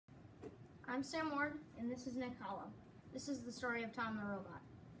I'm Sam Ward, and this is Nick Hollow. This is the story of Tom the Robot.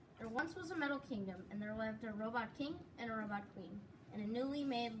 There once was a metal kingdom, and there lived a robot king and a robot queen, and a newly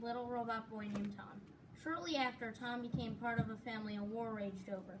made little robot boy named Tom. Shortly after, Tom became part of a family a war raged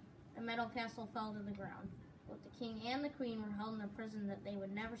over. The metal castle fell to the ground. Both the king and the queen were held in a prison that they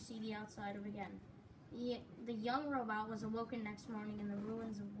would never see the outside of again. The young robot was awoken next morning in the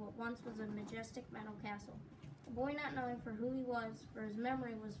ruins of what once was a majestic metal castle. The boy, not knowing for who he was, for his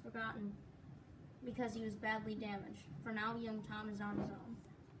memory was forgotten because he was badly damaged. For now, young Tom is on his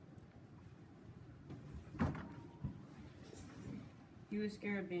own. He was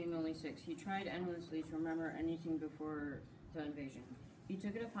scared being only 6. He tried endlessly to remember anything before the invasion. He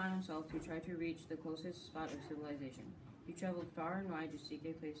took it upon himself to try to reach the closest spot of civilization. He traveled far and wide to seek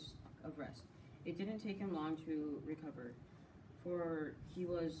a place of rest. It didn't take him long to recover, for he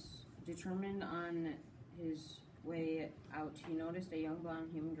was determined on his way out. He noticed a young blonde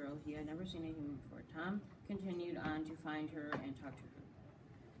human girl. He had never seen a human before. Tom continued on to find her and talk to her.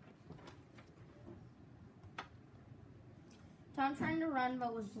 Tom tried to run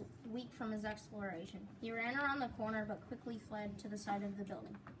but was weak from his exploration. He ran around the corner but quickly fled to the side of the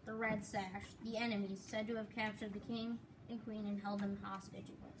building. The Red Sash, the enemies, said to have captured the king and queen and held them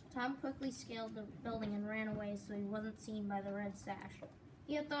hostage. Tom quickly scaled the building and ran away so he wasn't seen by the Red Sash.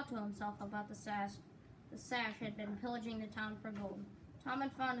 He had thought to himself about the sash. The sash had been pillaging the town for gold. Tom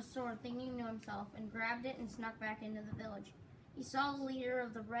had found a sword, thinking to himself, and grabbed it and snuck back into the village. He saw the leader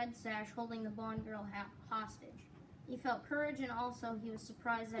of the Red Sash holding the blonde girl hostage. He felt courage, and also he was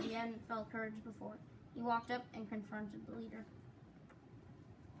surprised that he hadn't felt courage before. He walked up and confronted the leader.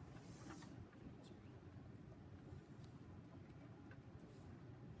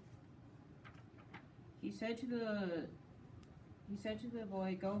 He said to the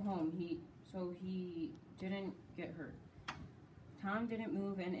boy, "Go home," so he didn't get hurt. Tom didn't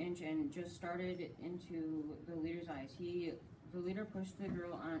move an inch and just started into the leader's eyes. The leader pushed the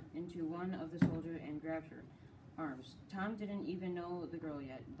girl into one of the soldiers and grabbed her arms. Tom didn't even know the girl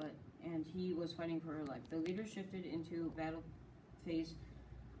yet, and he was fighting for her life. The leader shifted into battle phase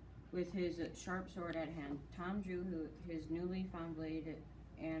with his sharp sword at hand. Tom drew his newly found blade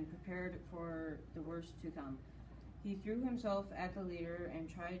and prepared for the worst to come. He threw himself at the leader and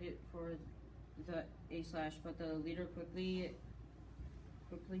tried it for a slash, but the leader quickly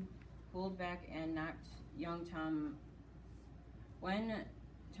pulled back and knocked young Tom. When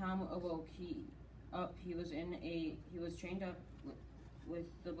Tom awoke, he was chained up with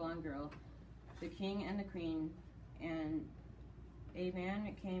the blonde girl, the king and the queen, and a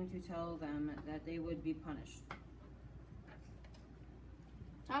man came to tell them that they would be punished.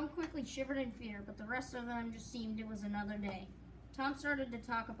 Tom quickly shivered in fear, but the rest of them just seemed it was another day. Tom started to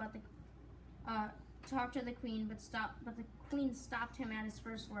talk to the queen, but the queen stopped him at his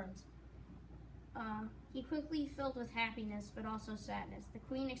first words. He quickly filled with happiness, but also sadness. The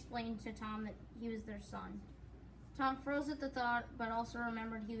queen explained to Tom that he was their son. Tom froze at the thought, but also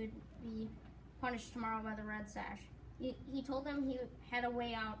remembered he would be punished tomorrow by the Red Sash. He told them he had a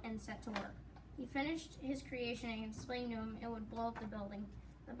way out and set to work. He finished his creation and explained to him it would blow up the building.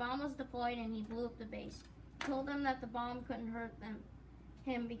 The bomb was deployed and he blew up the base. He told them that the bomb couldn't hurt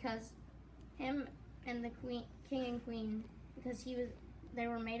him because him and the king and queen, because they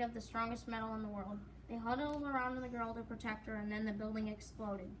were made of the strongest metal in the world. They huddled around the girl to protect her, and then the building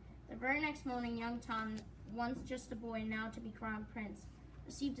exploded. The very next morning, young Tom, once just a boy, now to be crowned prince,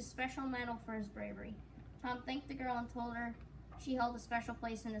 received a special medal for his bravery. Tom thanked the girl and told her she held a special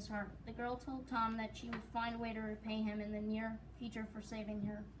place in his heart. The girl told Tom that she would find a way to repay him in the near future for saving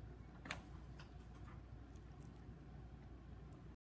her.